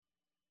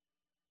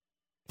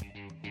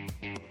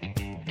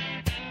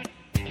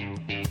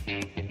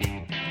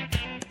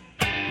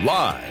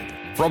Live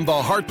from the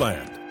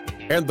heartland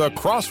and the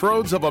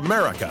crossroads of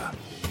America,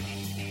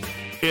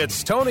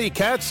 it's Tony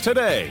Katz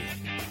Today.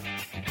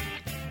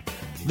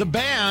 The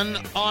ban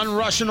on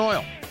Russian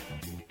oil.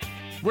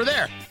 We're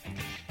there.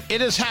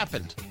 It has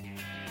happened.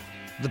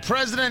 The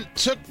president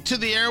took to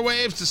the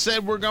airwaves to say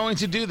we're going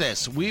to do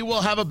this. We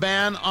will have a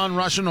ban on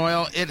Russian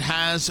oil. It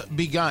has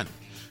begun.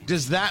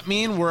 Does that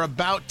mean we're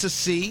about to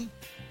see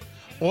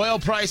oil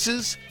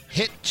prices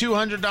hit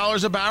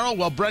 $200 a barrel?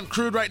 Well, Brent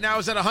crude right now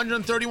is at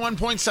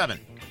 131.7.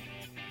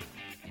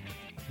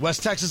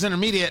 West Texas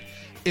Intermediate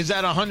is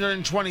at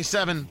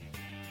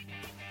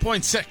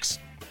 127.6.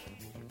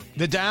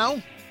 The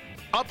Dow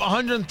up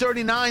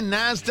 139,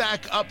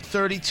 NASDAQ up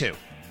 32.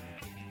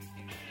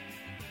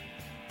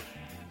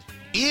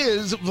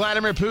 Is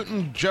Vladimir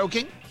Putin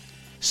joking?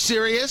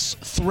 Serious?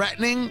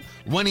 Threatening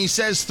when he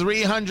says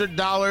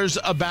 $300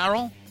 a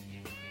barrel?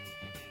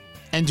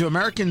 And do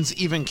Americans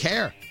even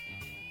care?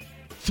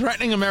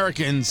 Threatening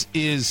Americans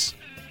is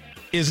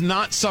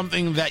not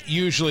something that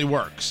usually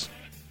works.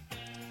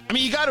 I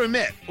mean, you got to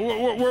admit,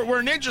 we're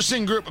an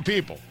interesting group of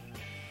people.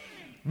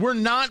 We're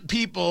not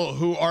people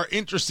who are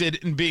interested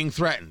in being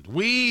threatened.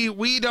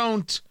 We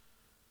don't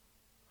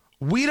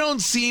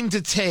seem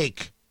to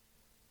take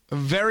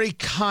very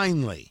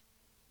kindly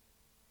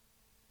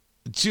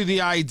to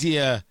the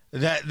idea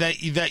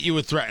that you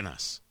would threaten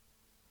us.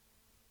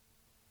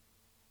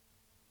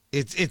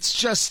 It's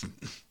just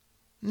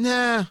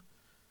nah.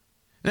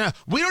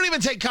 We don't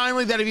even take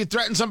kindly that if you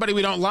threaten somebody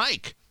we don't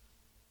like.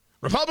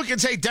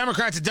 Republicans hate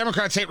Democrats and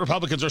Democrats hate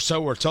Republicans, or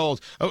so we're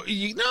told. No,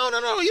 you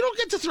don't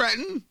get to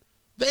threaten.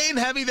 They ain't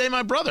heavy, they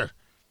my brother.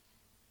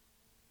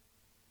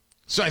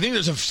 So I think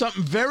there's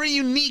something very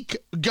unique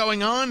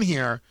going on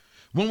here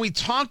when we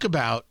talk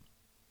about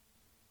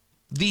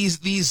these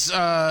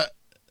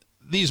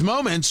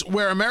moments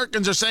where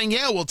Americans are saying,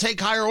 yeah, we'll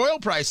take higher oil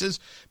prices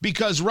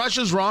because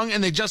Russia's wrong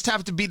and they just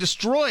have to be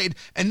destroyed,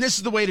 and this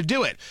is the way to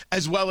do it,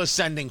 as well as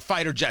sending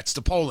fighter jets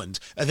to Poland.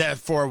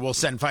 Therefore, we'll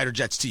send fighter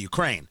jets to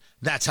Ukraine.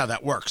 That's how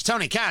that works.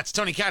 Tony Katz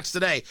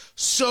Today.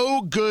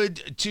 So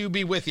good to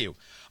be with you.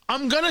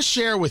 I'm going to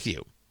share with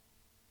you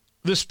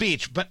the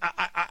speech, but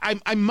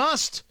I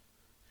must.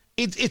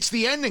 It's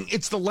the ending.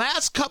 It's the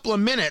last couple of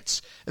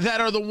minutes that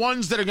are the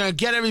ones that are going to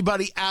get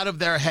everybody out of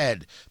their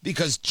head,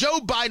 because Joe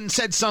Biden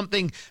said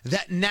something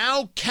that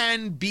now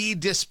can be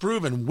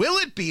disproven. Will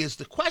it be is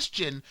the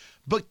question,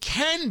 but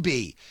can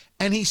be.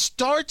 And he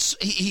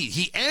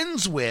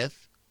ends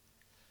with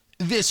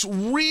this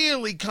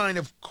really kind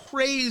of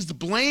crazed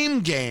blame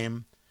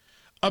game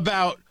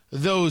about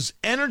those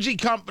energy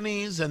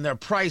companies and their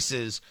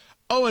prices.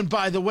 Oh, and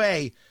by the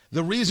way,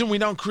 the reason we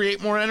don't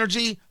create more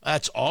energy,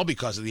 that's all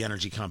because of the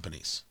energy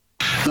companies.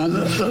 Now,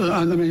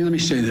 let me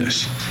say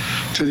this.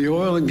 To the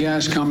oil and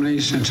gas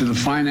companies and to the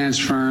finance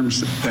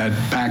firms that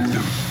back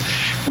them,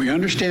 we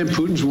understand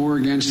Putin's war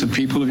against the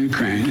people of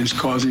Ukraine is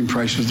causing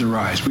prices to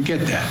rise. We get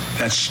that.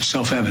 That's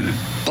self-evident.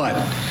 But,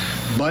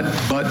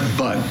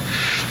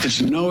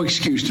 it's no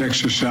excuse to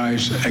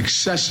exercise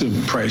excessive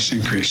price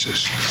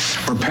increases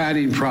or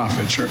padding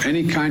profits or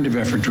any kind of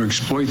effort to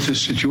exploit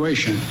this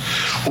situation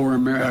or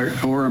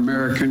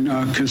American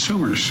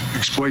consumers,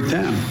 exploit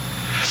them.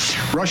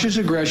 Russia's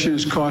aggression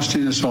is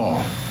costing us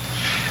all,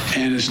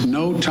 and it's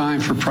no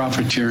time for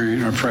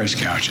profiteering or price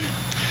gouging.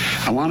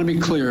 I want to be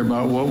clear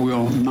about what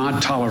we'll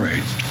not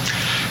tolerate.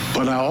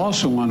 But I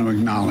also want to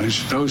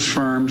acknowledge those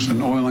firms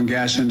and oil and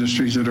gas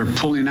industries that are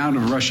pulling out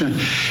of Russia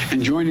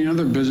and joining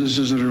other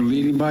businesses that are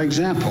leading by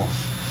example.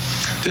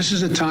 This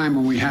is a time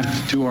when we have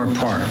to do our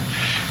part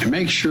and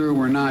make sure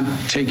we're not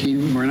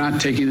taking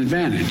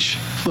advantage.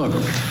 Look,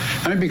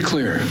 let me be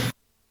clear.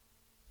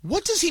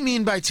 What does he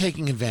mean by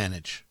taking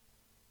advantage?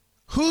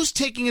 Who's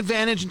taking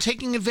advantage, and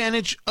taking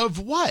advantage of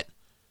what?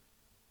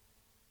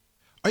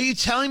 Are you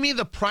telling me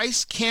the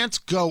price can't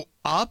go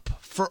up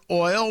for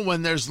oil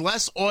when there's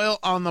less oil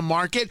on the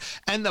market,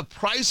 and the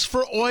price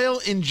for oil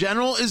in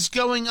general is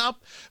going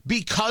up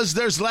because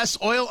there's less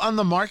oil on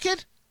the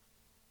market?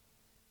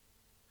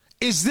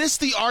 Is this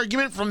the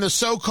argument from the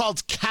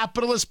so-called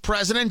capitalist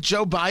president,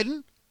 Joe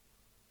Biden?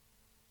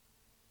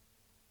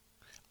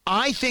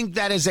 I think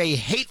that is a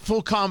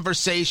hateful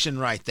conversation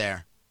right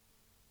there.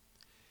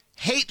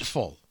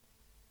 Hateful.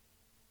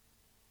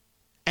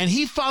 And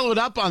he followed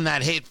up on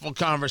that hateful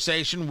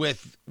conversation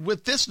with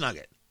this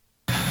nugget.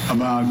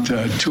 About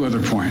two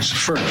other points.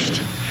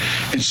 First,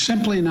 it's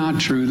simply not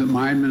true that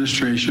my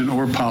administration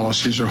or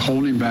policies are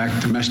holding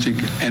back domestic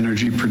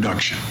energy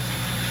production.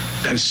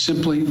 That is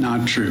simply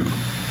not true.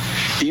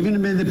 Even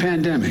amid the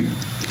pandemic,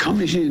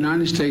 companies in the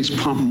United States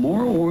pumped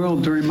more oil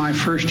during my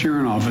first year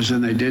in office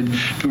than they did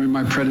during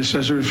my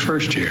predecessor's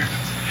first year.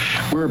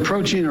 We're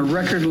approaching a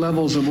record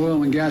levels of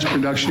oil and gas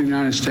production in the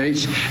United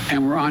States,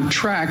 and we're on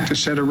track to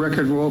set a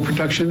record of oil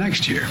production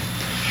next year.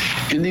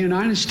 In the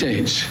United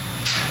States,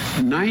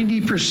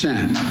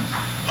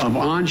 90% of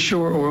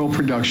onshore oil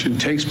production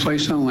takes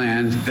place on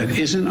land that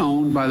isn't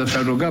owned by the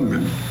federal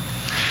government.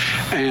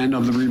 And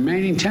of the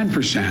remaining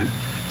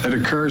 10%, that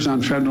occurs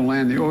on federal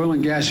land. The oil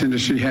and gas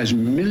industry has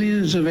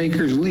millions of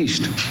acres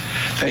leased.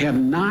 They have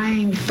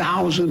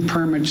 9,000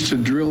 permits to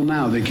drill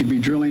now. They could be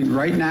drilling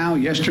right now,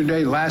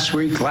 yesterday, last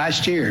week,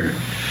 last year.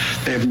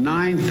 They have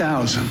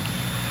 9,000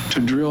 to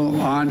drill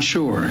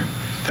onshore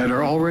that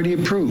are already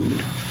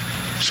approved.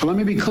 So let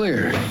me be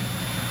clear.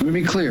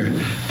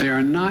 They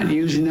are not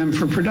using them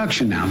for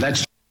production now.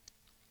 That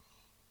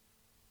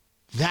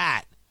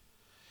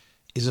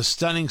is a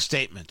stunning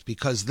statement,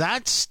 because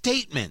that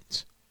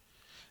statement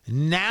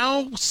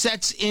now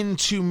sets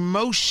into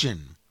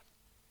motion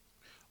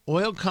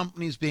oil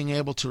companies being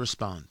able to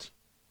respond.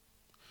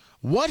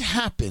 What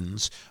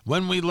happens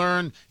when we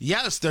learn,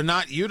 yes, they're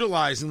not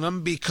utilizing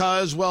them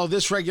because, well,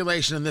 this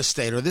regulation in this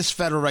state, or this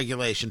federal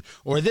regulation,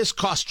 or this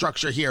cost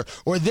structure here,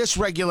 or this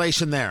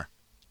regulation there?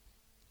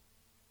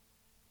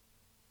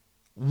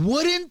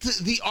 Wouldn't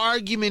the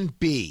argument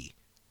be,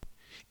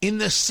 in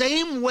the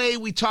same way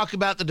we talk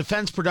about the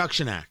Defense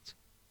Production Act,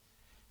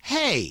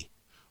 hey,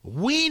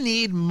 we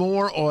need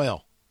more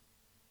oil.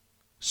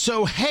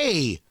 So,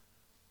 hey,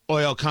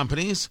 oil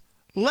companies,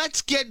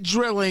 let's get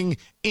drilling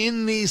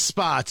in these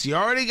spots. You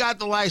already got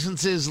the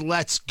licenses.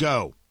 Let's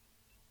go.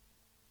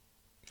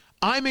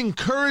 I'm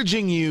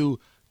encouraging you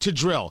to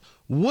drill.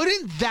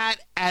 Wouldn't that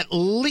at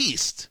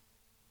least,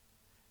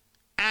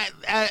 at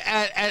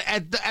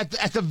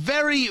the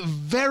very,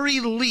 very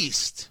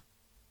least,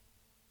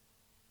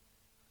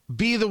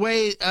 be the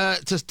way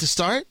to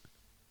start?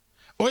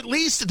 Or at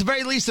least, at the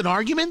very least, an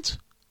argument?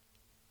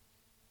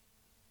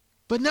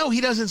 But no,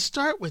 he doesn't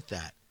start with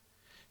that.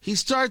 He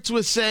starts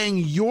with saying,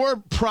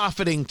 you're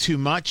profiting too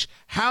much.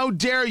 How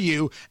dare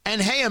you?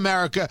 And hey,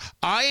 America,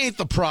 I ain't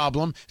the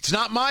problem. It's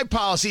not my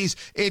policies.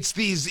 It's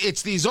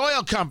these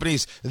oil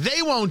companies.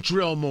 They won't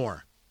drill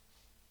more.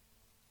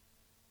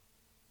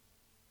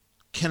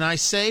 Can I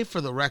say,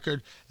 for the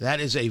record,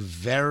 that is a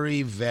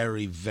very,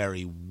 very,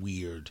 very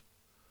weird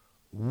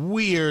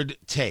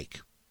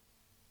take.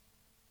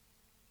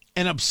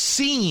 An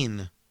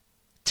obscene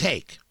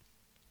take.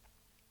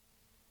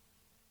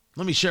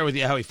 Let me share with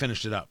you how he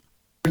finished it up.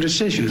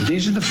 Decisions.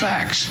 These are the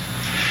facts.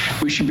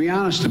 We should be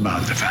honest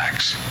about the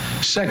facts.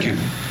 Second,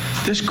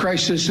 this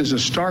crisis is a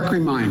stark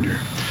reminder.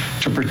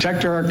 To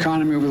protect our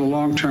economy over the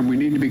long term, we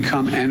need to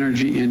become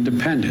energy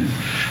independent.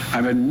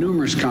 I've had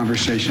numerous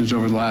conversations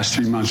over the last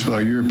 3 months with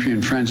our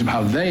European friends of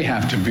how they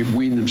have to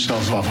wean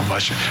themselves off of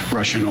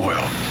Russian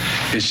oil.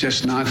 It's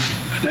just not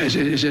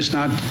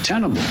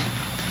tenable.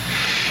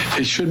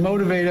 It should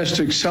motivate us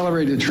to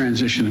accelerate the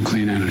transition to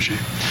clean energy.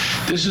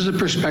 This is a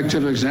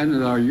perspective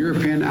that our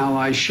European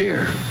allies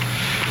share,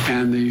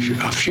 and the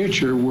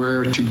future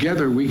where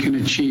together we can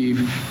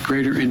achieve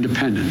greater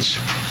independence.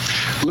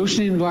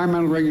 Loosening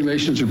environmental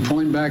regulations or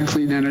pulling back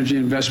clean energy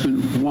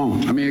investment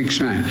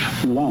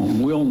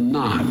will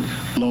not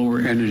lower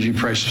energy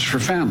prices for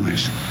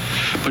families.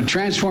 But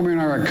transforming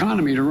our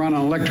economy to run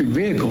on electric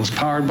vehicles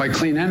powered by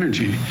clean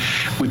energy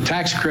with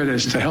tax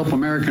credits to help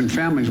American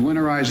families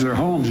winterize their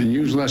homes and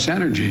use less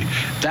energy,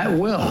 that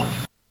will.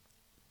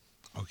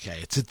 Okay,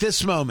 it's at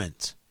this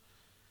moment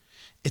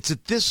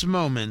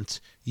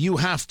you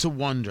have to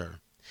wonder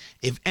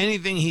if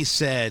anything he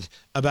said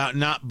about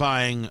not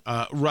buying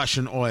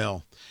Russian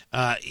oil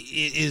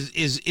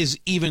is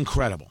even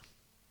credible.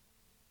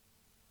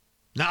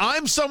 Now,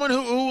 I'm someone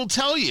who will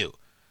tell you,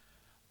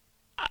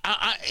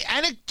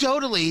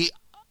 anecdotally,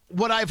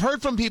 what I've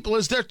heard from people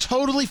is they're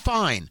totally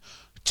fine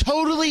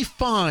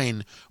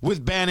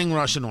with banning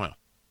Russian oil.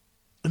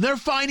 And they're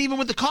fine even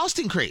with the cost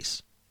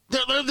increase.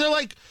 They're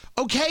like,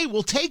 okay,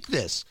 we'll take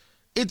this.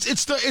 It's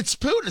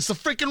Putin. It's the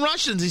freaking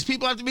Russians. These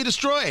people have to be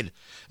destroyed.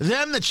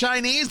 Them, the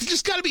Chinese, they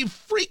just got to be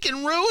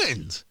freaking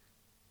ruined.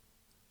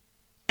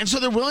 And so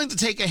they're willing to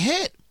take a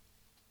hit.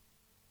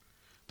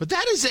 But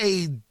that is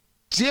a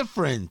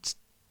different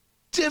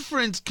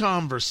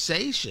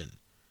conversation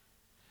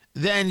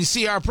than, you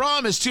see, our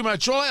problem is too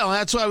much oil. And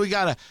that's why we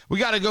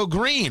gotta go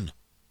green.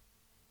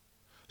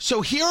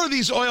 So here are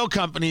these oil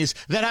companies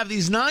that have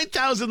these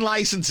 9,000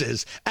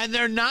 licenses, and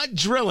they're not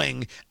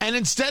drilling. And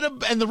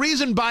the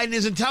reason Biden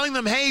isn't telling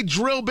them, hey,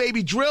 drill,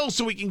 baby, drill,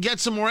 so we can get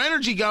some more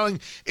energy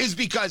going, is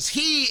because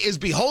he is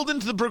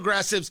beholden to the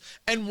progressives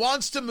and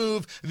wants to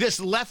move this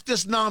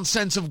leftist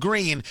nonsense of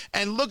green.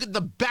 And look at the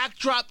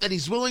backdrop that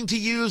he's willing to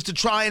use to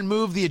try and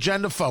move the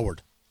agenda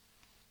forward.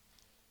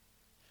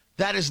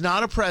 That is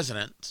not a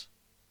president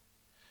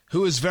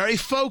who is very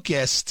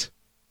focused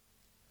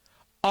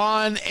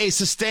on a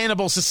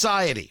sustainable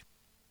society.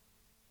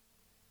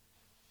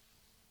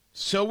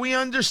 So we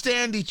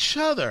understand each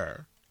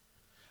other.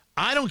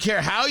 I don't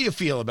care how you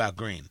feel about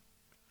green.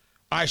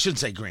 I shouldn't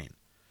say green.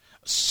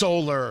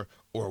 Solar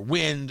or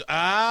wind.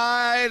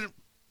 I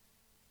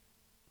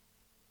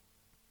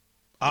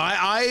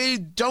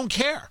don't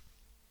care.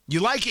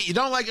 You like it, you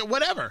don't like it,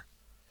 whatever.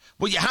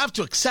 What you have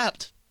to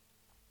accept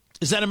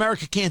is that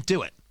America can't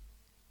do it.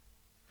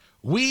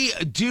 We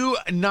do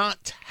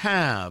not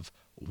have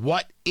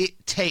what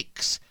it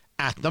takes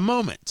at the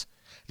moment.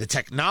 The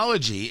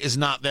technology is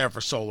not there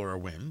for solar or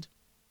wind.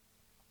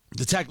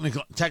 The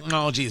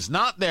technology is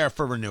not there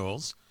for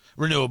renewables.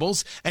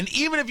 renewables. And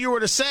even if you were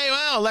to say,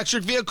 well,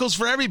 electric vehicles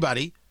for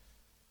everybody,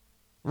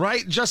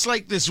 right? Just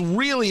like this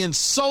really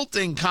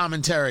insulting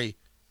commentary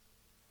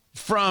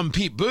from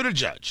Pete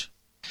Buttigieg.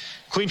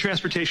 Clean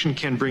transportation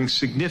can bring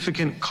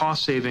significant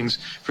cost savings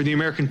for the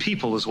American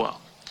people as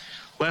well.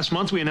 Last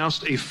month, we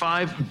announced a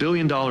 $5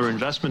 billion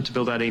investment to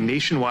build out a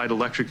nationwide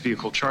electric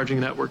vehicle charging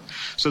network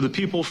so that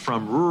people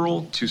from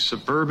rural to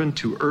suburban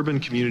to urban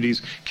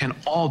communities can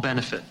all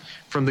benefit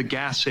from the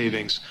gas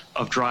savings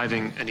of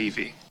driving an EV.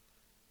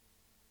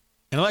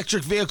 An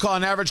electric vehicle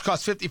on average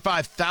costs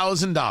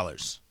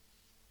 $55,000.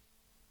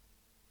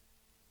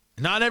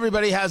 Not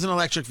everybody has an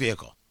electric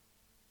vehicle.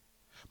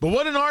 But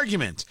what an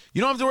argument.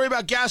 You don't have to worry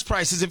about gas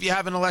prices if you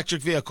have an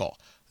electric vehicle.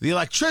 The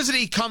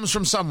electricity comes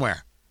from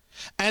somewhere.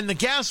 And the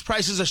gas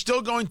prices are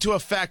still going to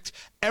affect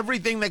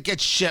everything that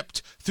gets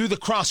shipped through the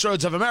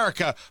crossroads of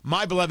America,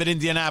 my beloved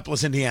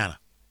Indianapolis, Indiana.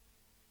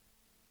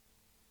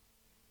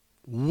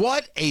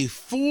 What a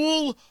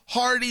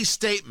foolhardy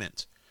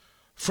statement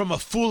from a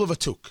fool of a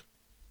toque.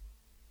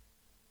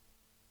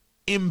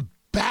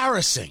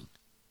 Embarrassing,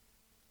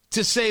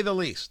 to say the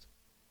least.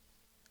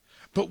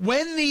 But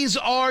when these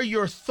are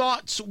your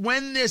thoughts,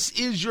 when this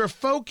is your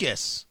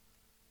focus,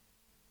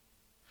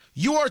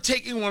 you are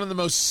taking one of the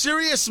most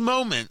serious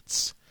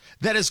moments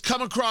that has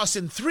come across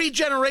in 3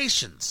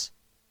 generations,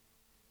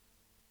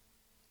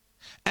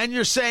 and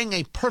you're saying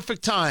a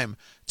perfect time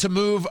to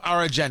move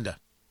our agenda.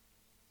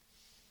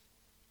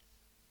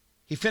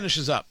 He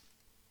finishes up.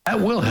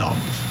 That will help.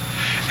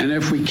 And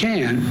if we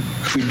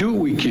do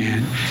what we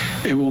can,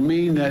 it will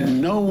mean that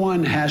no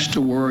one has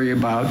to worry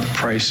about the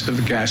price of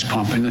the gas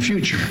pump in the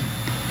future.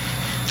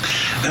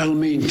 That'll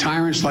mean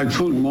tyrants like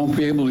Putin won't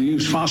be able to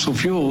use fossil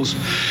fuels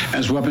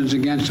as weapons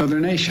against other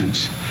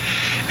nations.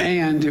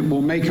 And it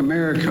will make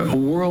America a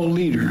world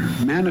leader,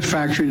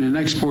 manufacturing and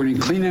exporting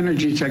clean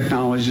energy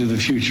technology of the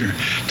future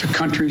to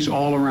countries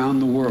all around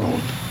the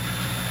world.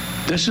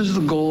 This is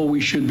the goal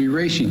we should be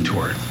racing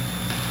toward.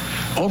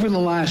 Over the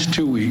last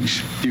 2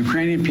 weeks, the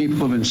Ukrainian people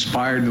have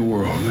inspired the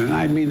world, and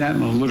I mean that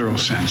in a literal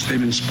sense.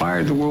 They've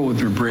inspired the world with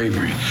their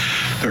bravery,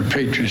 their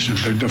patriotism,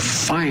 their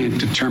defiant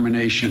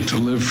determination to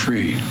live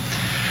free.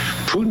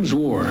 Putin's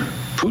war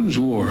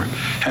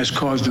has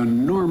caused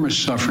enormous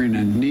suffering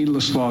and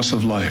needless loss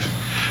of life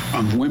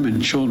of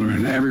women, children,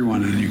 and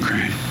everyone in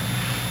Ukraine.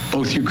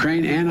 Both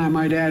Ukraine and, I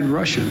might add,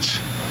 Russians.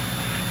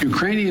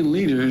 Ukrainian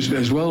leaders,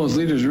 as well as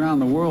leaders around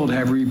the world,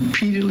 have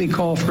repeatedly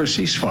called for a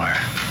ceasefire,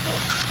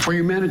 for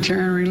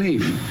humanitarian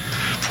relief,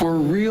 for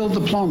real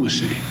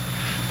diplomacy.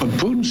 But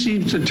Putin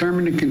seems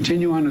determined to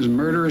continue on his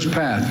murderous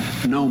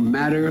path, no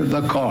matter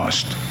the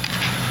cost.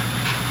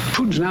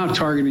 Putin's now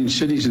targeting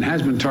cities and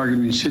has been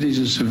targeting cities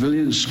and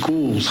civilians,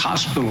 schools,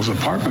 hospitals,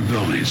 apartment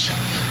buildings.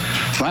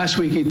 Last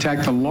week, he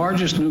attacked the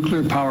largest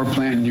nuclear power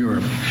plant in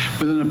Europe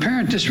with an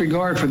apparent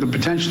disregard for the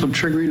potential of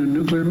triggering a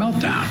nuclear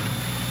meltdown.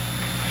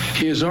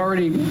 He has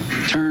already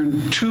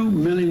turned 2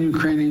 million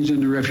Ukrainians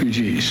into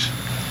refugees.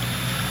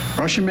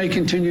 Russia may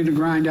continue to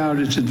grind out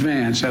its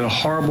advance at a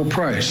horrible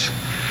price,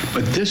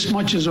 but this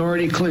much is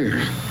already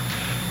clear.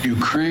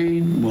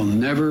 Ukraine will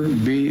never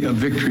be a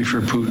victory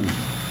for Putin.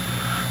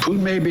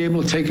 Putin may be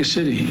able to take a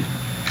city,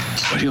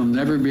 but he'll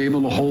never be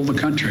able to hold the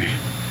country.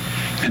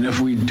 And if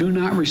we do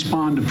not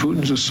respond to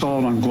Putin's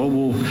assault on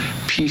global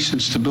peace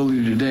and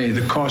stability today,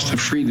 the cost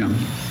of freedom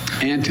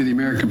and to the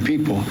American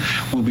people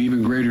will be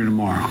even greater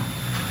tomorrow.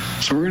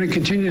 So we're going to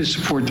continue to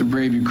support the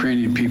brave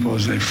Ukrainian people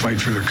as they fight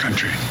for their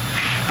country.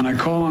 And I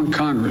call on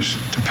Congress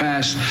to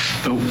pass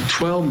the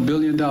 $12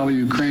 billion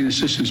Ukraine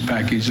assistance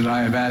package that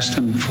I have asked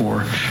them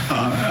for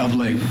of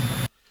late.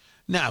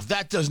 Now, if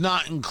that does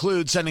not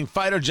include sending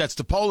fighter jets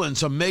to Poland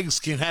so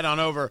MiGs can head on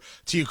over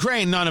to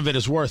Ukraine, none of it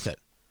is worth it.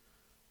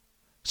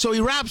 So he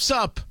wraps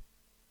up,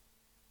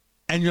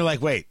 and you're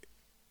like, wait,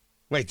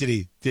 did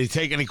he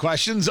take any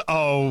questions?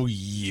 Oh,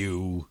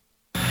 you.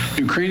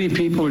 Ukrainian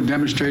people are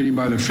demonstrating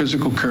by their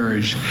physical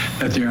courage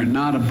that they are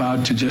not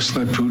about to just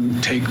let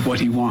Putin take what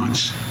he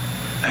wants.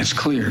 That's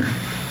clear.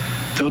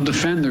 They'll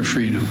defend their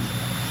freedom,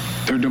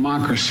 their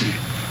democracy,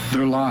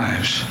 their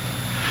lives.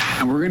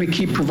 And we're going to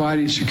keep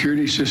providing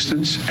security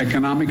assistance,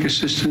 economic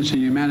assistance,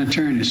 and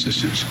humanitarian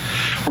assistance.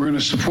 We're going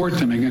to support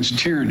them against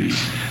tyranny,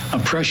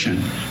 oppression,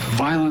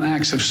 violent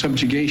acts of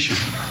subjugation.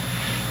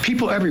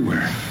 People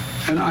everywhere,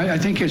 and I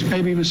think it's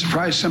maybe even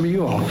surprised some of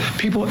you all,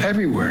 people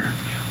everywhere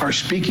are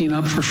speaking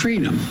up for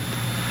freedom.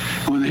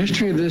 And when the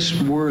history of this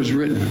war is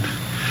written,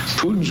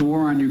 Putin's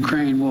war on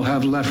Ukraine will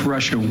have left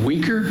Russia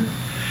weaker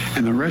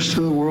and the rest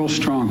of the world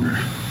stronger.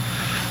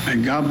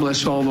 And God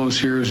bless all those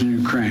heroes in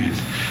Ukraine.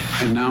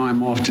 And now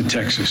I'm off to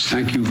Texas.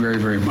 Thank you very,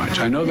 very much.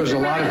 I know there's a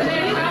lot of...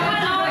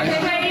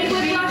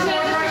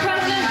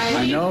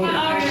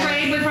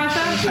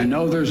 I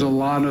know there's a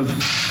lot of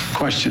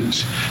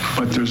questions,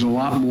 but there's a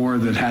lot more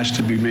that has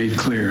to be made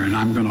clear, and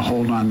I'm going to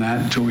hold on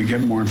that until we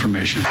get more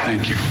information.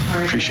 Thank you.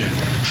 Appreciate it.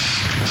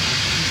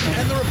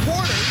 And the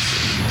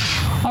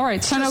reporters... All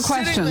right, so no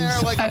questions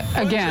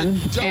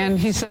again. And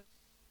he said...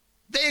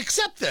 They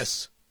accept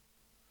this.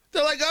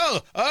 They're like,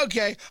 oh,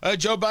 okay,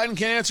 Joe Biden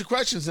can't answer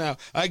questions now.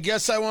 I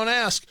guess I won't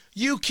ask.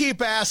 You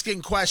keep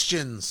asking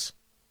questions.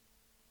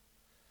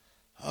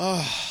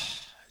 Oh,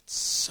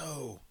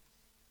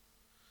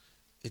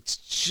 it's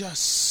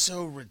just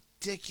so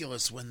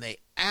ridiculous when they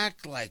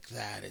act like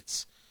that.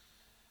 It's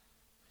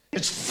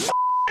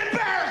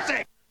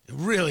embarrassing. It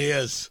really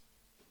is.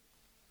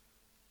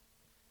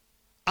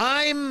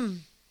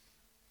 I'm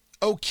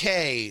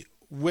okay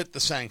with the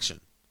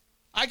sanction.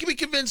 I can be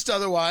convinced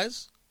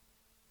otherwise.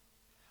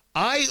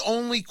 I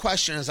only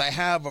question, as I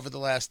have over the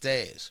last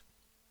days,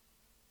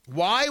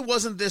 why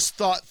wasn't this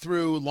thought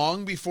through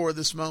long before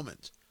this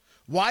moment?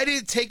 Why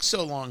did it take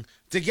so long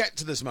to get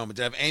to this moment?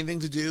 Did it have anything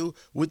to do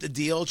with the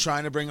deal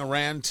trying to bring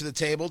Iran to the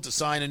table to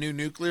sign a new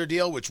nuclear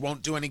deal, which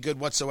won't do any good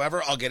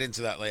whatsoever? I'll get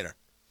into that later.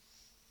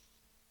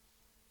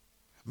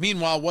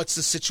 Meanwhile, what's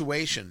the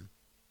situation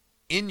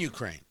in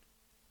Ukraine?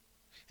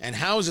 And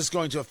how is this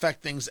going to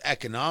affect things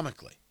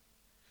economically?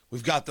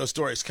 We've got those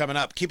stories coming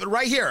up. Keep it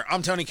right here.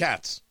 I'm Tony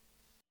Katz.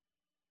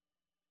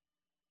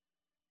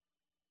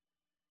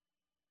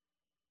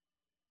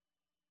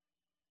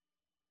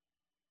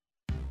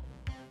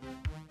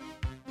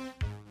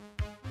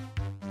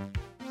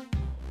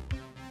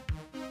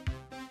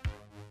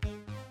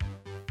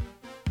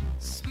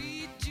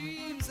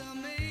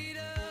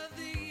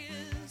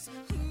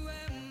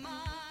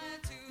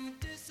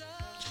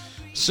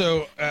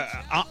 So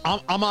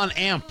I'm on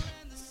AMP.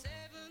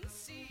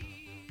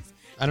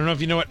 I don't know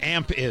if you know what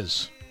AMP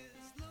is.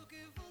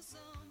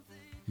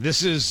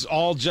 This is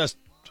all just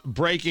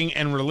breaking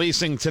and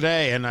releasing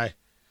today, and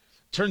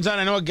turns out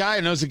I know a guy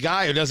who knows a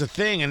guy who does a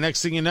thing, and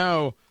next thing you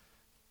know,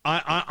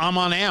 I'm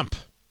on AMP.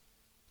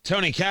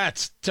 Tony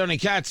Katz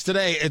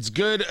today. It's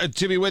good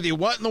to be with you.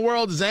 What in the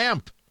world is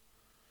AMP?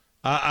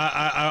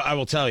 I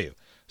will tell you.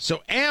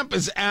 So AMP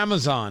is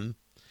Amazon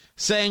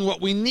saying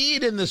what we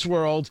need in this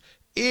world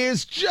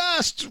is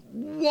just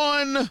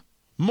one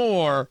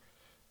more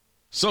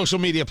social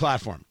media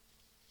platform.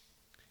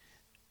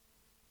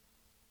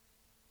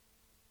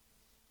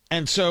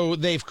 And so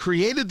they've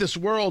created this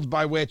world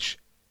by which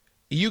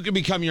you can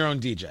become your own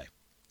DJ.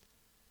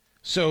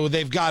 So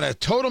they've got a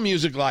total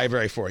music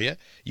library for you.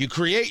 You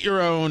create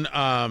your own,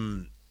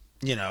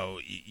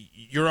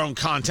 your own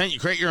content.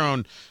 You create your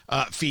own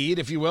feed,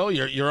 if you will,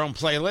 your own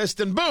playlist,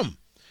 and boom,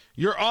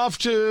 you're off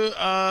to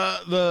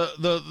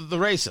the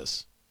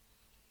races.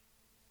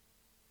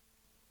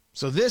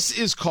 So this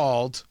is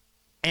called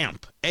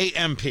AMP,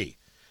 A-M-P.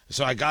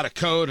 So I got a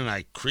code and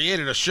I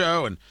created a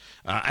show, and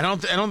I don't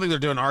think they're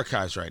doing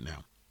archives right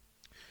now.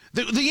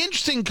 The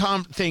interesting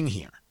thing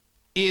here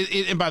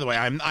is, and by the way,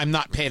 I'm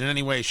not paid in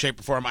any way, shape,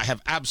 or form. I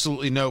have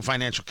absolutely no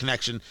financial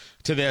connection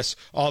to this,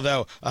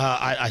 although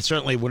I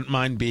certainly wouldn't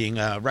mind being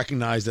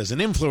recognized as an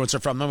influencer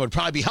from them. It would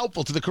probably be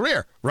helpful to the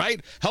career, right?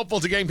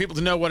 Helpful to getting people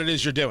to know what it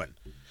is you're doing.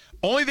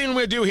 Only thing I'm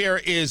going to do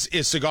here is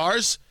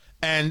cigars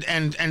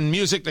and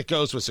music that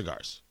goes with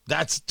cigars.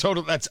 That's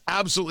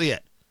absolutely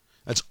it.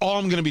 That's all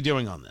I'm going to be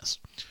doing on this.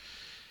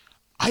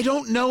 I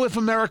don't know if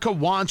America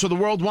wants or the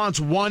world wants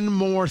one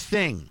more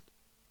thing.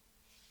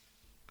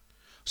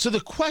 So the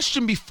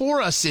question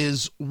before us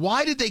is,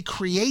 why did they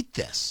create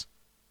this?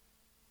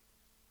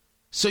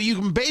 So you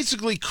can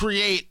basically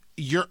create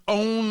your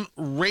own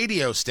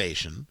radio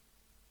station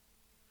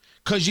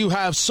because you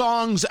have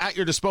songs at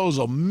your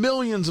disposal,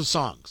 millions of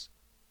songs.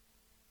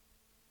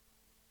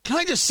 Can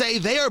I just say,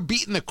 they are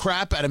beating the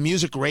crap out of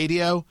music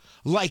radio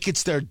like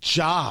it's their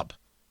job.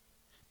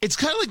 It's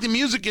kind of like the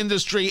music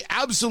industry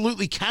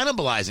absolutely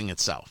cannibalizing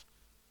itself.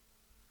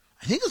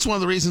 I think that's one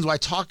of the reasons why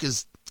talk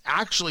is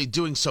actually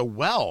doing so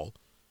well,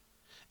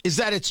 is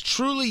that it's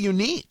truly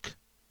unique.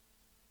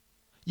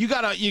 You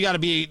gotta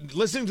be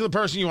listening to the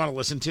person you want to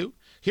listen to,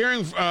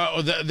 hearing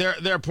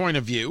their point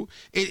of view.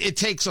 It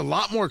takes a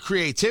lot more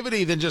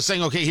creativity than just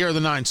saying, okay, here are the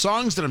 9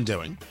 songs that I'm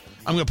going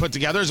to put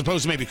together, as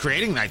opposed to maybe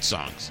creating 9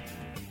 songs.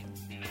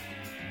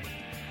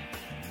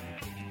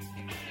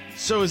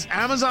 So does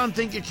Amazon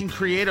think it can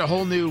create a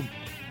whole new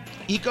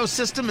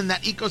ecosystem, and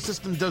that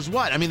ecosystem does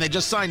what? I mean, they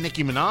just signed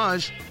Nicki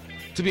Minaj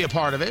to be a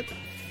part of it.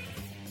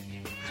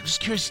 I'm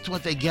just curious as to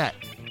what they get.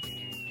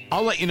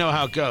 I'll let you know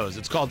how it goes.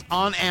 It's called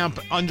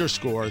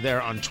onamp_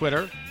 there on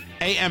Twitter,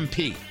 AMP.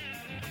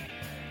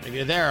 If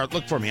you're there,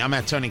 look for me. I'm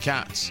at Tony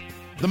Katz.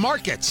 The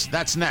markets,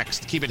 that's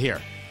next. Keep it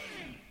here.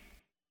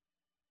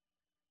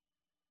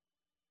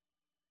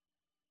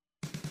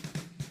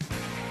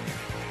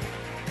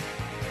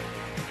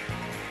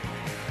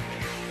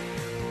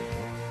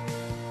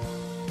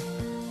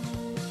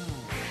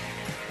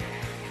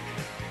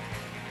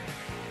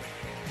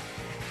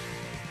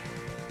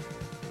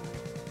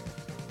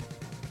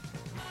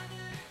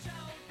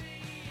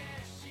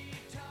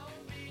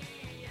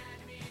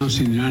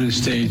 The United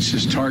States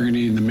is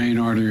targeting the main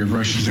artery of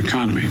Russia's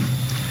economy.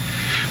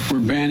 We're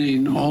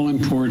banning all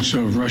imports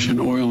of Russian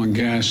oil and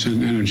gas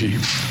and energy.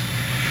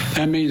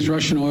 That means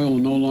Russian oil will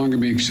no longer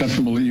be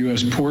acceptable at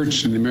U.S.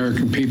 ports, and the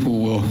American people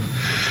will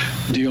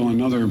deal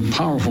another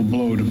powerful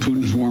blow to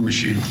Putin's war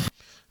machine.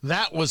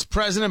 That was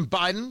President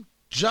Biden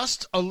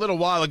just a little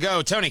while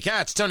ago. Tony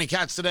Katz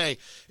today.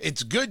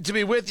 It's good to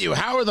be with you.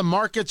 How are the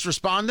markets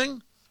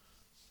responding?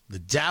 The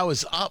Dow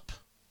is up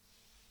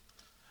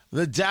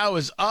The Dow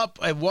is up.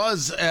 It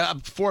was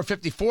up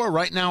 454.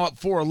 Right now up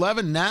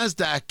 411.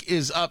 NASDAQ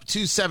is up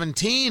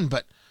 217.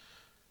 But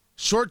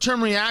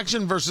short-term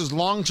reaction versus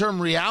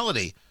long-term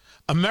reality.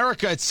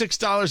 America at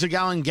 $6 a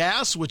gallon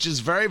gas, which is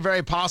very,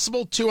 very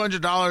possible.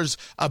 $200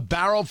 a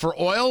barrel for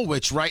oil,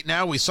 which right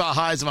now we saw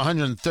highs of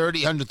 130,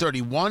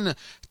 131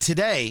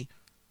 today.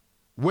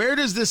 Where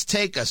does this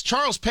take us?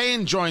 Charles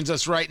Payne joins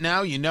us right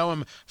now. You know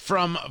him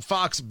from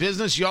Fox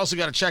Business. You also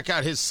got to check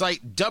out his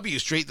site, W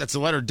Street. That's the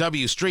letter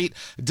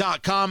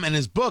WStreet.com, and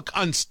his book,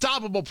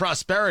 Unstoppable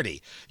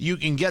Prosperity. You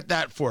can get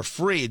that for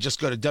free. Just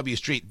go to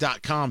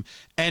WStreet.com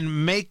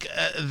and make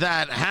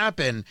that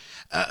happen.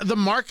 The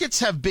markets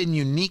have been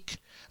unique.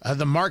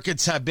 The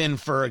markets have been,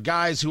 for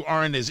guys who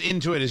aren't as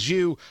into it as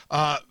you,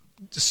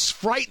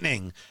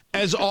 frightening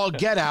as all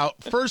get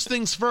out. First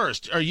things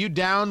first, are you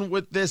down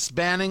with this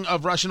banning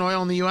of Russian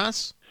oil in the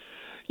U.S.?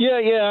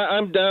 Yeah,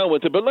 I'm down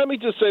with it. But let me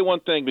just say one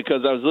thing,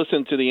 because I was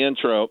listening to the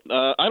intro.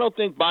 I don't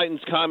think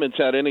Biden's comments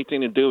had anything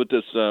to do with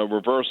this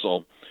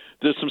reversal.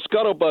 There's some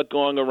scuttlebutt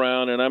going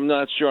around, and I'm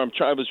not sure.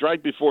 I was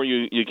right before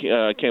you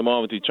came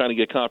on with you trying to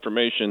get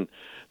confirmation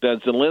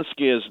that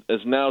Zelensky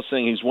is now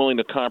saying he's willing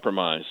to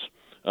compromise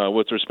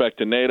with respect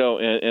to NATO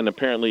and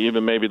apparently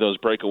even maybe those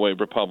breakaway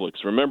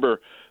republics. Remember,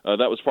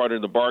 that was part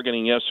of the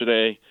bargaining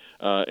yesterday,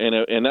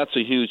 and that's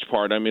a huge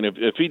part. I mean,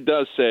 if he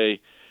does say,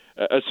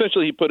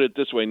 essentially he put it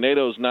this way,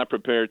 NATO is not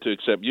prepared to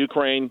accept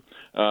Ukraine,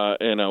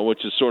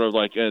 which is sort of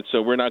like, and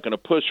so we're not going to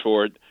push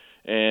for it.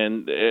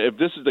 And if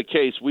this is the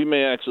case, we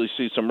may actually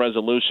see some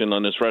resolution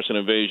on this Russian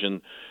invasion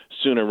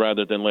sooner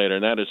rather than later,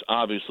 and that is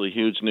obviously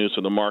huge news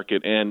for the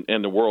market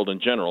and the world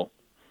in general.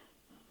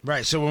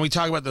 Right. So when we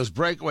talk about those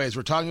breakaways,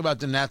 we're talking about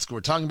Donetsk,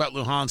 we're talking about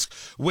Luhansk,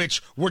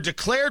 which were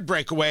declared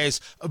breakaways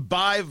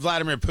by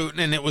Vladimir Putin.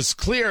 And it was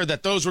clear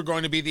that those were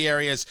going to be the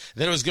areas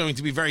that it was going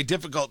to be very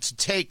difficult to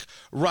take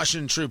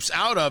Russian troops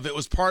out of. It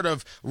was part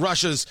of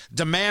Russia's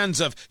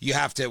demands of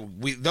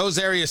those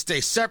areas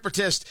stay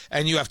separatist,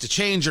 and you have to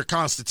change your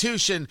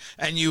constitution,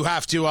 and you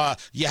have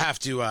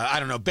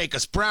to bake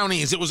us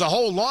brownies. It was a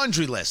whole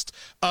laundry list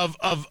of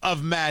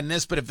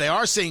madness. But if they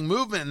are seeing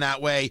movement in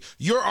that way,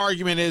 your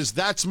argument is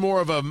that's more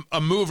of a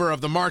mover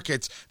of the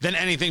markets than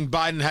anything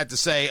Biden had to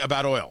say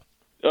about oil.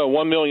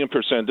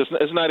 1,000,000%.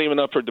 It's not even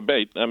up for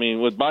debate. I mean,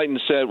 what Biden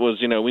said was,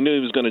 we knew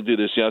he was going to do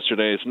this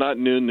yesterday. It's not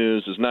new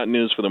news. It's not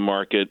news for the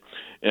market.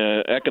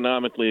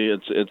 Economically,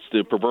 it's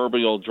the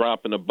proverbial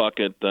drop in the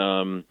bucket.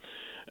 It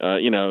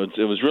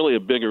was really a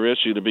bigger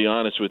issue, to be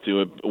honest with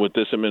you, with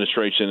this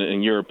administration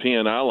and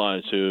European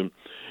allies who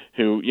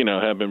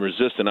have been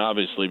resistant,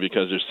 obviously,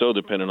 because they're so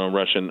dependent on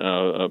Russian,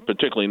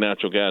 particularly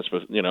natural gas,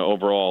 but,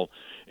 overall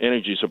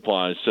energy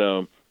supplies.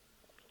 So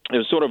it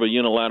was sort of a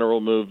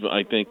unilateral move.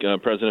 I think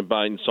President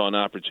Biden saw an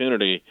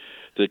opportunity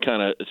to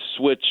kind of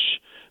switch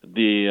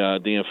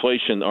the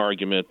inflation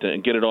argument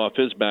and get it off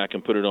his back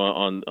and put it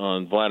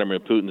on Vladimir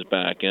Putin's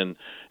back. And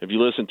if you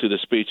listen to the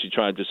speech, he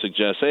tried to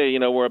suggest, hey,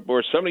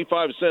 we're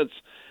 75 cents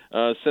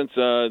since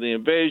the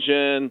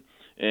invasion,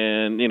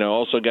 and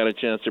also got a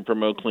chance to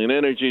promote clean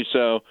energy.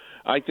 So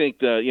I think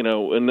that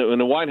in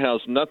the White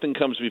House, nothing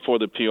comes before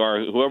the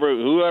PR.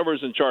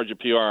 Whoever's in charge of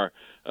PR,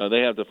 they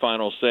have the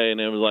final say.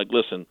 And it was like,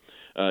 listen,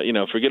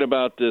 forget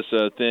about this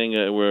thing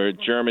where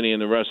Germany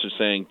and the rest are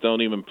saying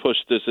don't even push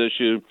this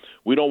issue.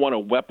 We don't want to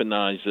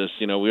weaponize this.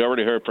 We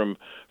already heard from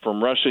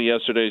Russia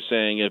yesterday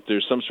saying if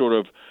there's some sort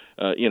of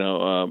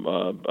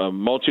a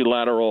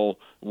multilateral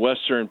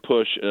Western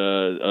push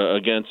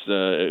against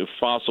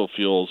fossil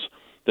fuels,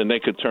 then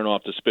they could turn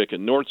off the spigot.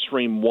 Nord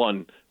Stream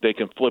 1, they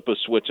can flip a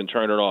switch and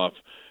turn it off.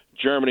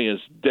 Germany is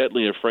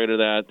deadly afraid of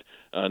that.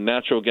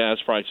 Natural gas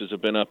prices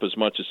have been up as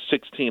much as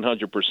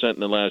 1,600%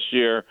 in the last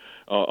year.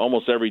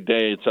 Almost every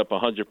day it's up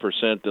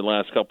 100% the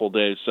last couple of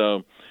days.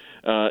 So,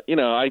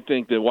 I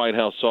think the White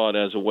House saw it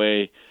as a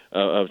way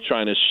of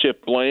trying to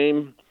shift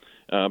blame.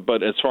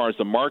 But as far as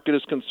the market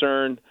is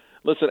concerned,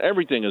 listen,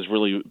 everything is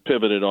really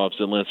pivoted off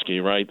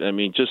Zelensky, right? I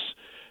mean, just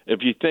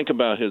if you think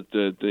about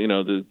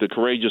the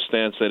courageous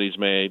stance that he's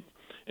made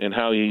and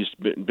how he's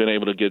been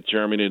able to get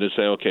Germany to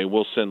say, okay,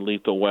 we'll send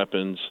lethal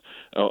weapons.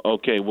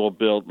 Okay, we'll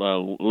build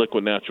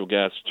liquid natural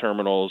gas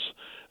terminals.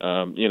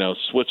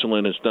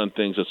 Switzerland has done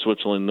things that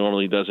Switzerland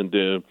normally doesn't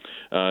do.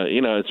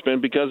 It's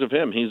been because of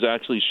him. He's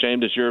actually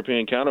shamed his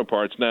European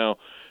counterparts. Now,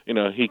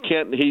 he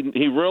can't.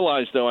 He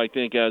realized, though, I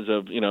think as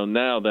of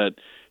now that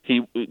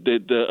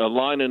a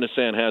line in the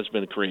sand has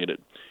been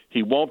created.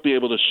 He won't be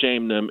able to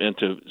shame them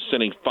into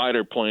sending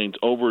fighter planes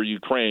over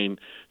Ukraine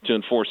to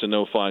enforce a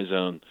no-fly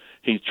zone.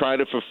 He tried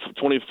it for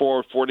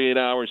 24, 48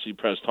 hours. He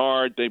pressed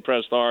hard. They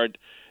pressed hard.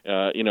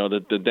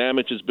 The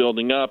damage is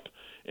building up.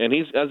 And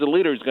he's, as a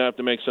leader, he's going to have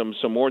to make some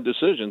more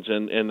decisions.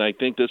 And I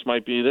think this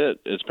might be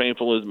it. As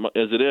painful as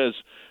it is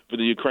for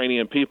the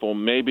Ukrainian people,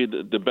 maybe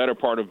the better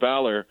part of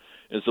valor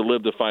is to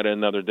live to fight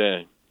another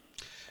day.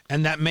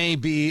 And that may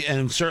be,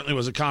 and certainly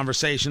was a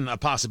conversation, a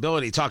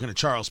possibility, talking to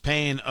Charles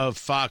Payne of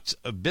Fox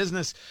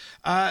Business.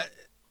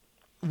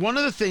 One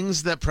of the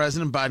things that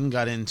President Biden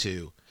got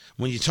into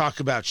when you talk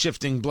about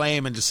shifting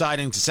blame and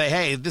deciding to say,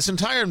 hey, this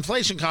entire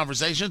inflation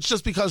conversation, it's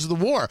just because of the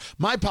war.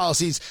 My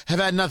policies have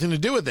had nothing to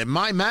do with it.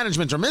 My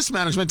management or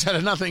mismanagement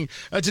had nothing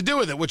to do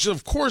with it, which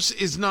of course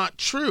is not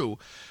true.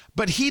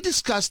 But he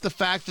discussed the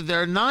fact that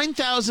there are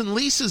 9,000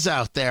 leases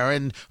out there,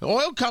 and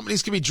oil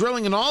companies can be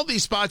drilling in all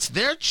these spots.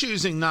 They're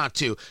choosing not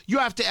to. You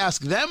have to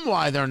ask them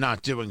why they're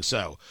not doing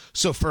so.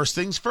 So first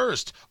things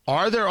first,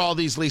 are there all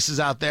these leases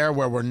out there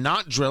where we're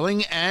not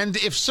drilling? And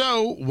if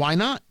so, why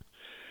not?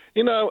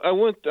 You know, I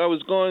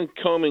was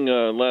combing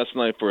last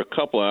night for a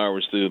couple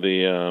hours through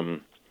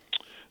the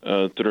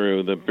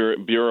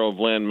Bureau of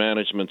Land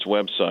Management's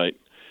website.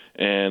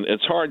 And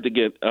it's hard to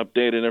get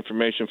updated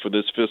information for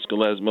this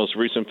most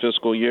recent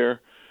fiscal year.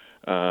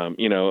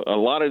 You know, a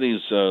lot of these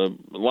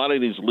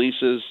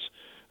leases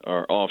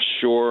are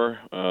offshore.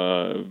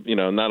 You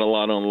know, not a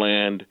lot on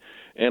land.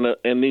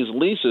 And these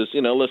leases,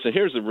 you know, listen.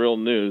 Here's the real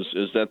news: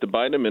 is that the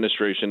Biden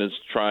administration has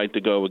tried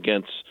to go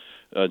against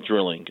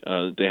drilling.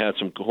 They had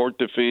some court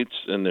defeats,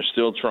 and they're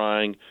still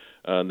trying.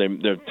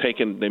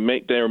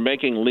 They're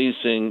making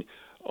leasing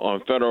on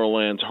federal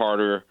lands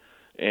harder.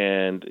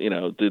 And, you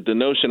know, the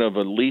notion of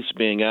a lease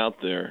being out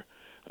there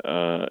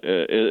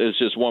is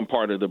just one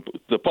part of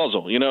the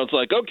puzzle. You know, it's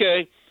like,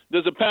 okay,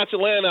 there's a patch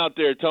of land out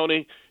there,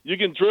 Tony. You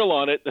can drill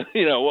on it.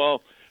 You know,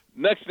 well,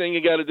 next thing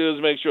you got to do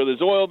is make sure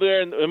there's oil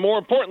there. And more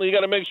importantly, you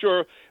got to make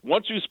sure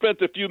once you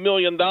spent a few $1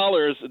 million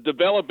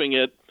developing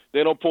it,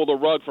 they don't pull the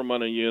rug from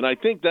under you. And I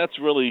think that's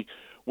really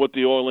what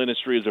the oil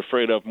industry is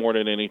afraid of more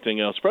than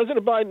anything else.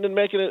 President Biden didn't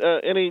make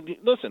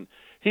listen,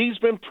 he's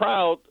been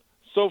proud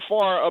so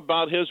far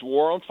about his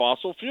war on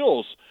fossil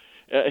fuels.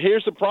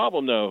 Here's the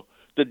problem, though.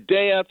 The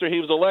day after he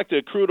was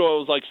elected, crude oil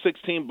was like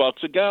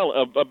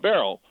 $16 a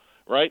barrel,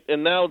 right?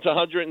 And now it's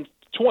 $120.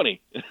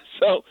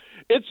 So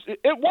it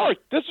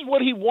worked. This is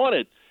what he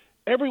wanted.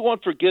 Everyone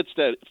forgets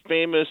that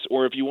famous,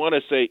 or if you want to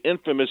say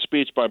infamous,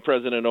 speech by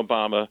President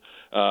Obama.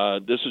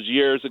 This was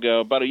years ago,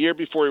 about a year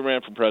before he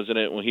ran for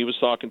president, when he was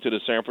talking to the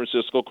San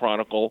Francisco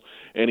Chronicle,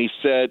 and he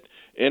said,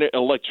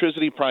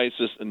 electricity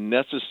prices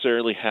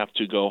necessarily have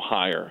to go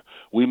higher.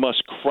 We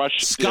must crush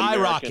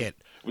skyrocket.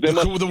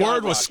 The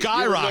word was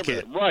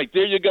skyrocket. Right,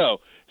 there you go.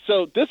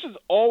 So this has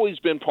always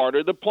been part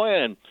of the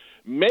plan.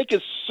 Make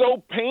it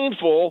so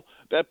painful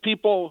that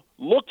people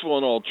look for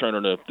an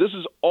alternative. This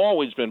has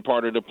always been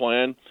part of the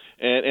plan.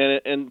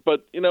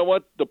 But you know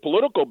what? The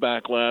political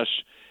backlash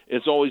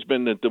has always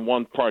been the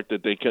one part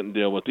that they couldn't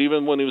deal with.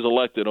 Even when he was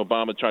elected,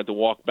 Obama tried to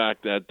walk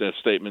back that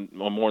statement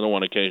on more than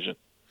one occasion.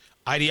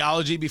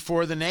 Ideology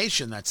before the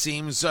nation. That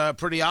seems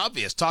pretty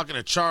obvious. Talking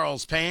to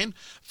Charles Payne,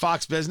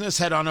 Fox Business.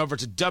 Head on over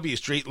to W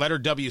Street,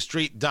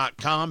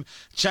 letterwstreet.com.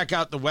 Check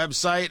out the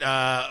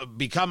website,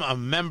 become a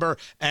member,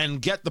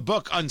 and get the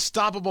book,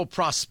 Unstoppable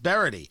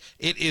Prosperity.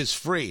 It is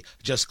free.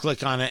 Just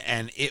click on it,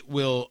 and it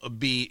will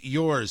be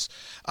yours.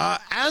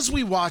 As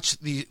we watch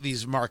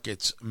these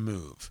markets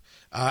move,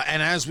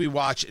 and as we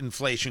watch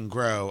inflation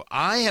grow,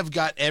 I have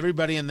got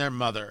everybody and their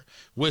mother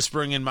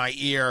whispering in my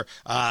ear,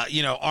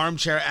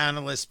 armchair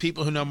analysts,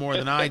 people who know more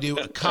than I do,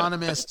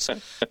 economists,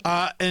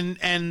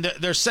 and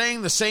they're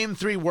saying the same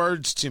three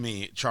words to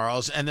me,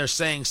 Charles, and they're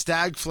saying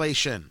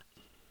stagflation.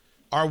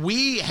 Are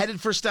we headed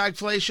for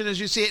stagflation as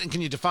you see it, and can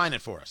you define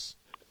it for us?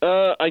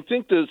 I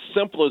think the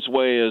simplest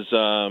way is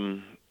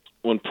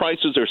when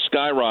prices are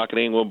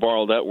skyrocketing, we'll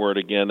borrow that word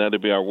again,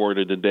 that'd be our word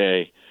of the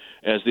day,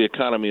 as the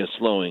economy is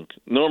slowing.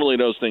 Normally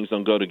those things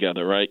don't go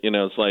together, right? You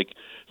know, it's like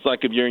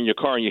if you're in your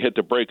car and you hit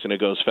the brakes and it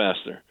goes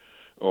faster,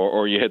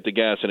 or you hit the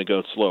gas and it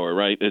goes slower,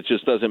 right? It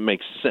just doesn't make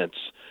sense.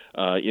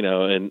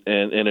 And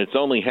it's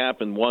only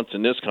happened once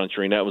in this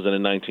country, and that was in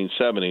the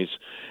 1970s,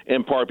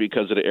 in part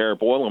because of the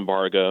Arab oil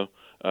embargo,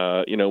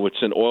 which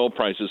sent oil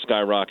prices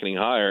skyrocketing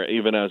higher,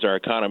 even as our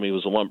economy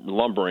was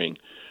lumbering.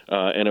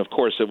 And of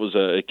course,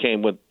 it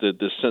came with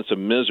this sense of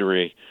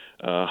misery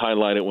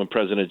highlighted when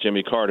President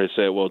Jimmy Carter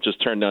said, "Well,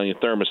 just turn down your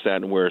thermostat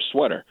and wear a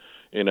sweater."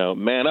 You know,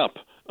 man up.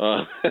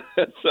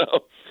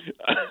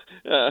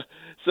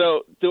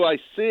 So do I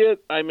see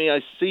it? I mean, I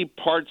see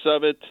parts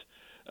of it.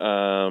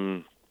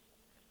 I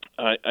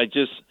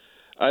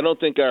don't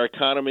think our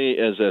economy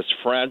is as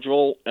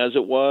fragile as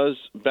it was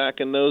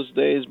back in those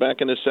days,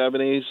 back in the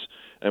 70s.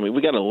 I mean,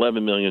 we got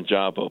 11 million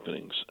job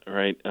openings,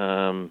 right?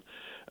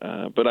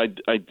 But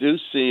I do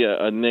see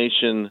a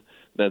nation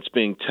that's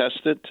being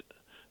tested.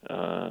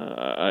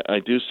 I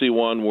do see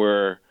one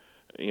where,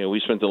 we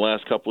spent the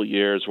last couple of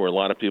years where a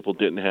lot of people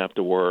didn't have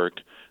to work.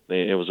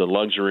 It was a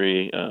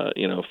luxury,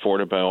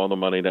 afforded by all the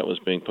money that was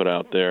being put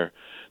out there.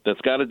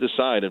 That's got to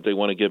decide if they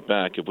want to get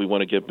back, if we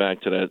want to get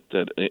back to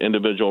that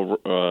individual,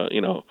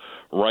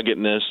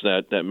 ruggedness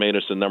that made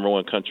us the number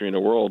one country in the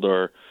world,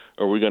 or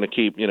are we going to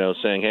keep,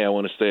 saying, hey, I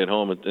want to stay at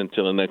home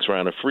until the next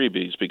round of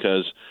freebies?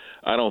 Because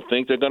I don't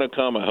think they're going to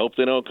come. I hope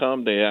they don't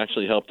come. They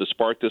actually help to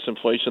spark this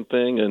inflation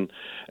thing. And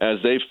as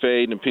they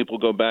fade and people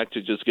go back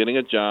to just getting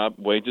a job,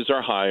 wages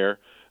are higher,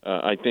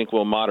 I think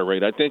we'll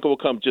moderate. I think it will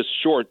come just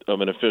short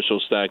of an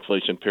official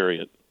stagflation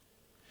period.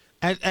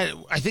 I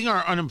think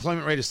our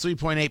unemployment rate is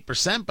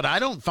 3.8%, but I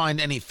don't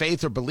find any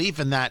faith or belief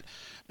in that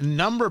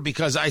number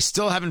because I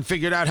still haven't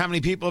figured out how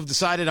many people have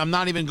decided I'm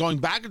not even going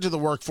back into the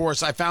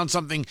workforce. I found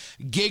something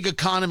gig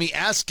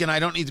economy-esque and I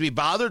don't need to be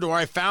bothered, or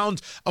I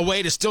found a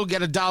way to still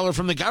get $1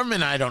 from the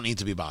government and I don't need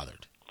to be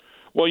bothered.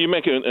 Well, you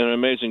make an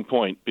amazing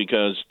point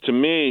because to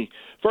me,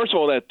 first of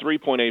all, that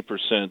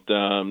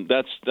 3.8%,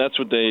 that's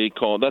what they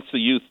call, that's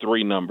the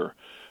U3 number.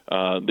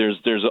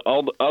 There's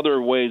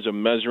other ways of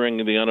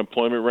measuring the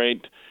unemployment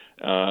rate,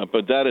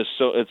 but that is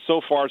it's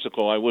so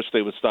farcical. I wish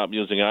they would stop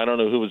using it. I don't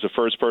know who was the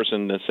first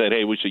person that said,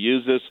 "Hey, we should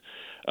use this."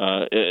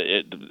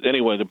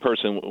 Anyway, the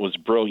person was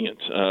brilliant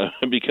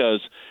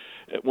because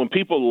when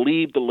people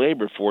leave the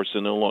labor force,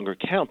 they're no longer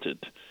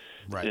counted.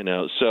 Right.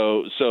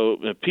 So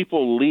if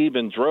people leave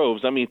in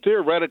droves. I mean,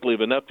 theoretically,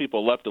 if enough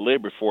people left the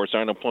labor force,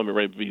 our unemployment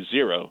rate would be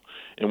zero,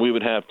 and we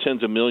would have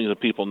tens of millions of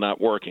people not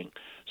working.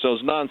 So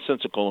it's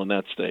nonsensical in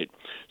that state.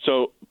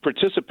 So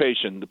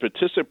the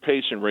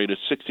participation rate is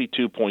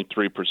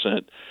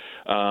 62.3%.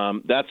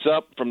 That's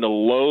up from the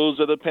lows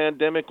of the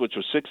pandemic, which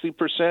was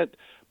 60%,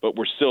 but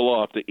we're still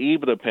off. The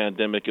eve of the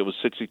pandemic, it was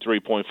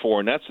 63.4%,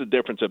 and that's the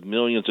difference of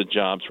millions of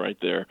jobs right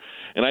there.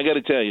 And I got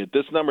to tell you,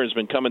 this number has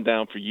been coming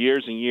down for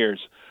years and years,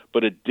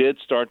 but it did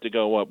start to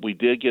go up. We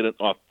did get an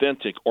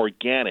authentic,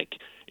 organic,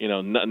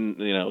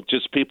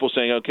 just people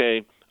saying,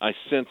 okay, I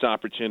sense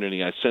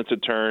opportunity. I sense a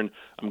turn.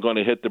 I'm going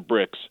to hit the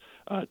bricks.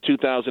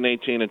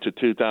 2018 into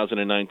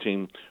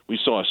 2019, we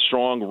saw a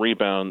strong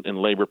rebound in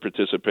labor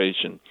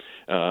participation.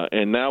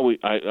 And now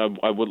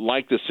I would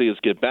like to see us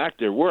get back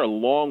there. We're a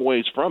long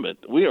ways from it.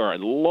 We are a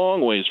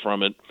long ways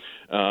from it.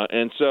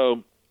 And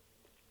so,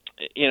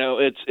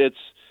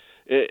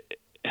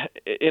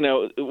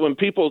 when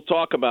people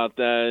talk about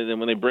that and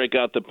when they break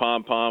out the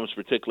pom-poms,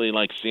 particularly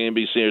like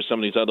CNBC or some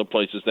of these other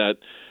places that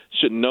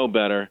should know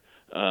better,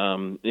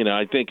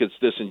 I think it's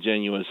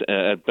disingenuous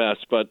at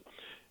best. But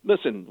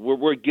listen,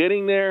 we're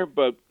getting there.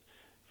 But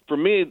for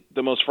me,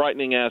 the most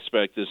frightening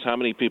aspect is how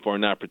many people are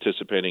not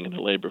participating in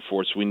the labor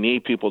force. We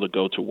need people to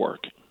go to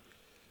work.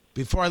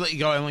 Before I let you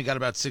go, I only got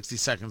about 60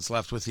 seconds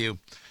left with you.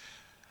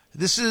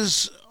 This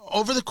is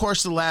over the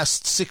course of the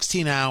last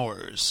 16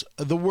 hours,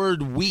 the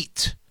word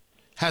wheat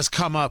has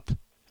come up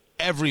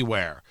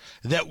everywhere,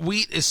 that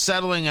wheat is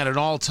settling at an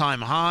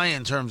all-time high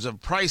in terms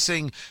of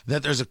pricing,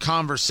 that there's a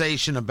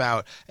conversation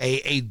about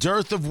a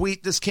dearth of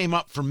wheat. This came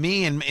up for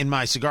me in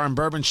my cigar and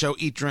bourbon show,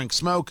 Eat, Drink,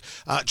 Smoke.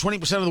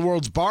 20% of the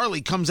world's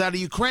barley comes out of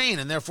Ukraine,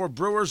 and therefore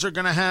brewers are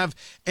going to have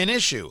an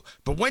issue.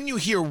 But when you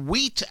hear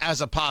wheat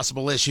as a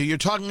possible issue, you're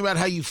talking about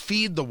how you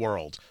feed the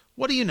world.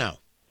 What do you know?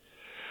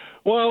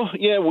 Well,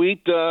 yeah,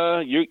 wheat.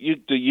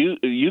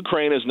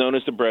 Ukraine is known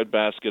as the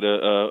breadbasket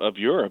of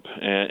Europe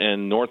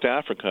and North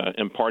Africa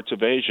and parts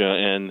of Asia,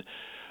 and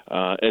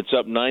it's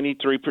up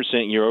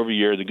 93% year over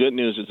year. The good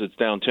news is it's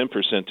down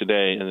 10%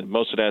 today, and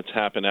most of that's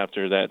happened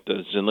after that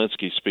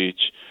Zelensky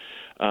speech.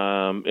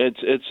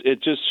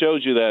 It just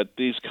shows you that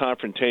these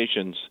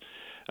confrontations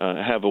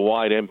have a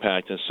wide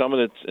impact, and some of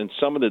the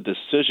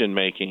decision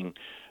making.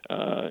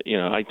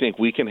 I think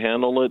we can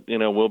handle it.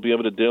 We'll be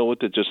able to deal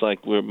with it, just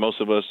like most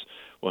of us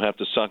will have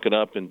to suck it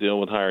up and deal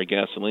with higher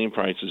gasoline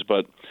prices.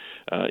 But,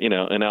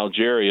 in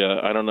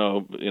Algeria, I don't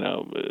know,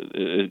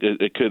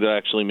 it could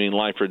actually mean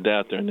life or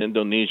death. Or in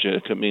Indonesia,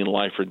 it could mean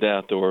life or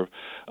death. Or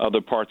other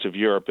parts of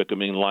Europe, it could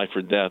mean life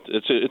or death.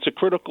 It's a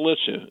critical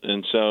issue.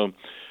 And so,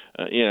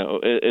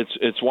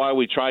 it's why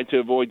we try to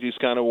avoid these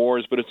kind of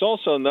wars. But it's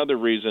also another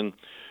reason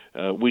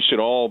we should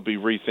all be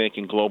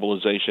rethinking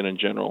globalization in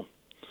general.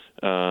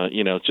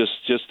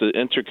 Just the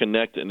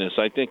interconnectedness,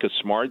 I think, is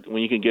smart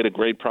when you can get a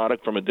great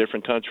product from a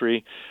different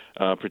country,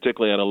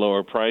 particularly at a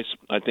lower price.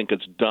 I think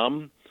it's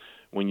dumb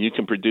when you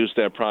can produce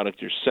that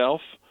product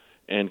yourself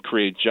and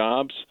create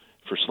jobs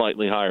for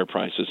slightly higher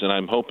prices. And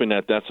I'm hoping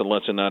that that's a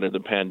lesson out of the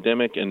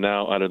pandemic and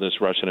now out of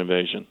this Russian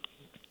invasion.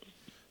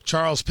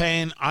 Charles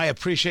Payne, I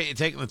appreciate you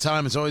taking the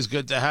time. It's always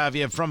good to have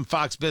you. From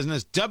Fox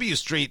Business,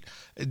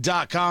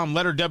 WStreet.com,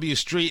 letter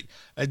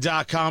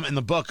WStreet.com, and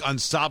the book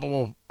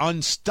Unstoppable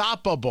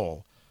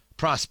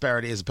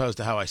Prosperity, as opposed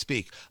to how I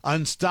speak.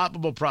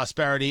 Unstoppable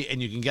Prosperity,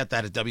 and you can get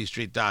that at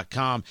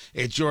WStreet.com.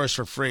 It's yours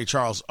for free.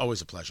 Charles,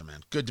 always a pleasure,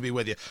 man. Good to be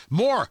with you.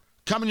 More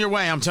coming your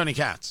way. I'm Tony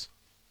Katz.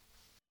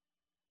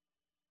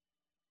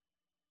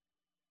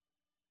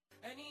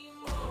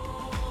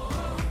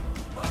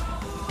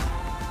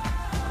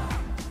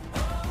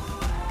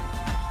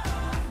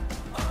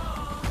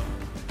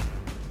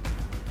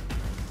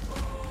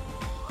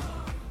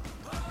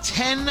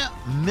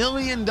 $10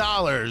 million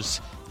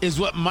is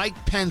what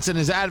Mike Pence and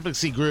his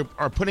advocacy group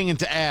are putting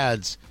into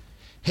ads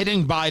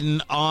hitting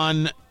Biden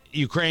on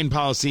Ukraine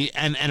policy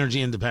and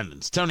energy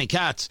independence. Tony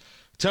Katz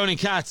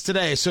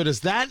today. So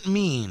does that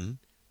mean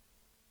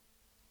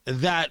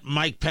that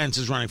Mike Pence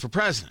is running for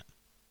president?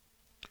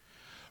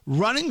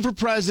 Running for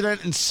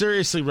president and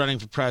seriously running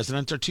for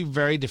president are two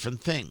very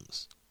different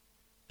things.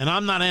 And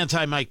I'm not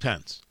anti-Mike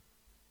Pence.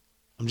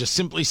 I'm just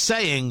simply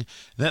saying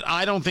that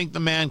I don't think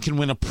the man can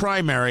win a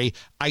primary.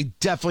 I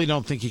definitely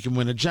don't think he can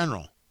win a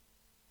general.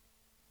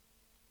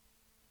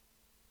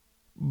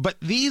 But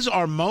these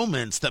are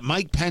moments that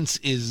Mike Pence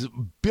is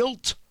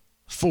built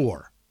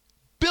for.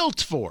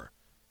 built for.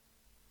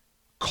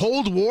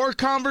 Cold War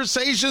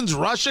conversations,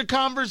 Russia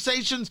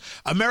conversations,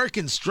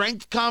 American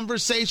strength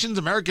conversations,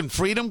 American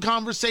freedom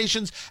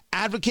conversations,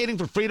 advocating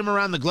for freedom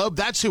around the globe.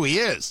 That's who he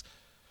is.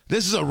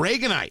 This is a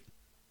Reaganite.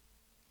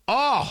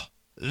 Oh,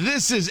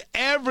 this is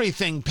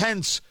everything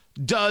Pence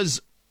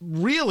does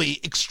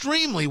really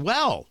extremely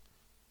well.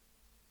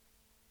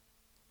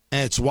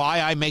 And it's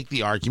why I make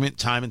the argument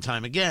time and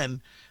time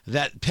again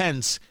that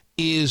Pence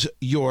is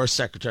your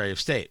Secretary of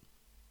State.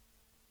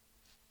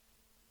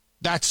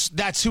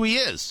 That's who he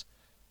is.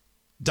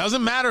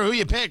 Doesn't matter who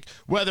you pick,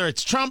 whether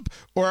it's Trump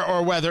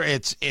or whether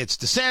it's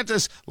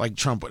DeSantis. Like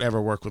Trump would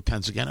ever work with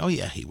Pence again. Oh,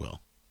 yeah, he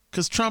will.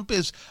 Because Trump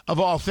is, of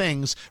all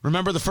things,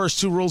 remember the first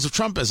two rules of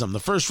Trumpism. The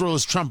first rule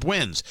is Trump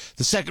wins.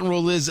 The second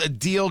rule is a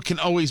deal can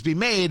always be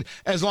made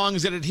as long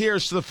as it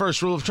adheres to the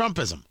first rule of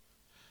Trumpism.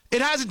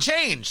 It hasn't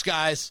changed,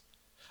 guys.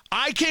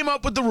 I came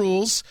up with the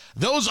rules.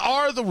 Those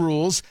are the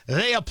rules.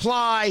 They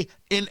apply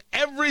in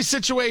every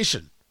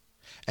situation.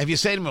 If you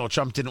say to me, well,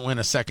 Trump didn't win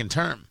a second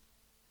term.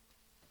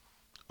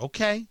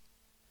 Okay.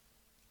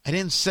 I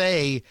didn't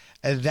say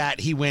that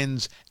he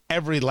wins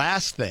every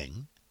last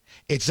thing.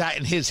 It's that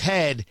in his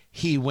head,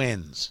 he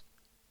wins.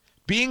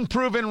 Being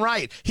proven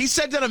right. He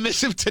sent out a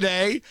missive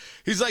today.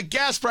 He's like,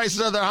 gas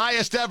prices are their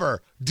highest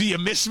ever. Do you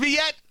miss me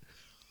yet?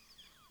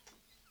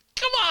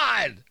 Come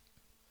on.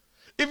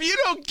 If you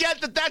don't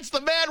get that that's the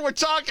man we're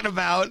talking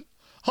about,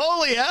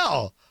 holy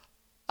hell.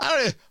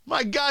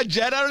 My God,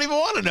 Jed, I don't even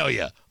want to know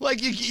you.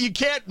 Like, you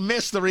can't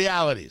miss the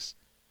realities.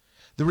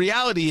 The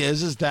reality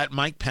is that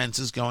Mike Pence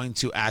is going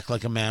to act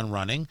like a man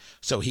running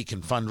so he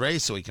can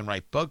fundraise, so he can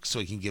write books, so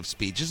he can give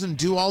speeches and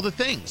do all the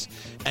things.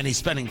 And he's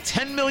spending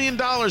 $10 million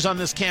on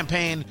this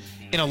campaign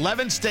in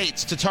 11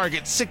 states to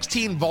target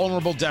 16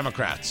 vulnerable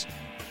Democrats.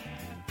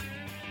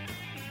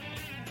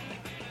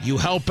 You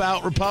help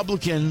out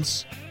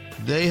Republicans,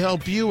 they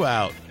help you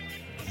out.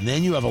 And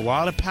then you have a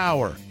lot of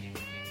power,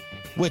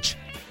 which,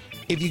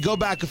 if you go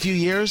back a few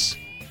years,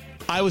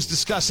 I was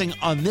discussing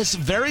on this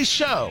very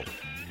show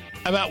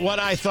about what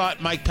I thought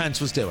Mike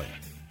Pence was doing.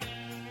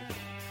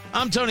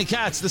 I'm Tony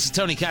Katz. This is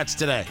Tony Katz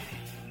Today.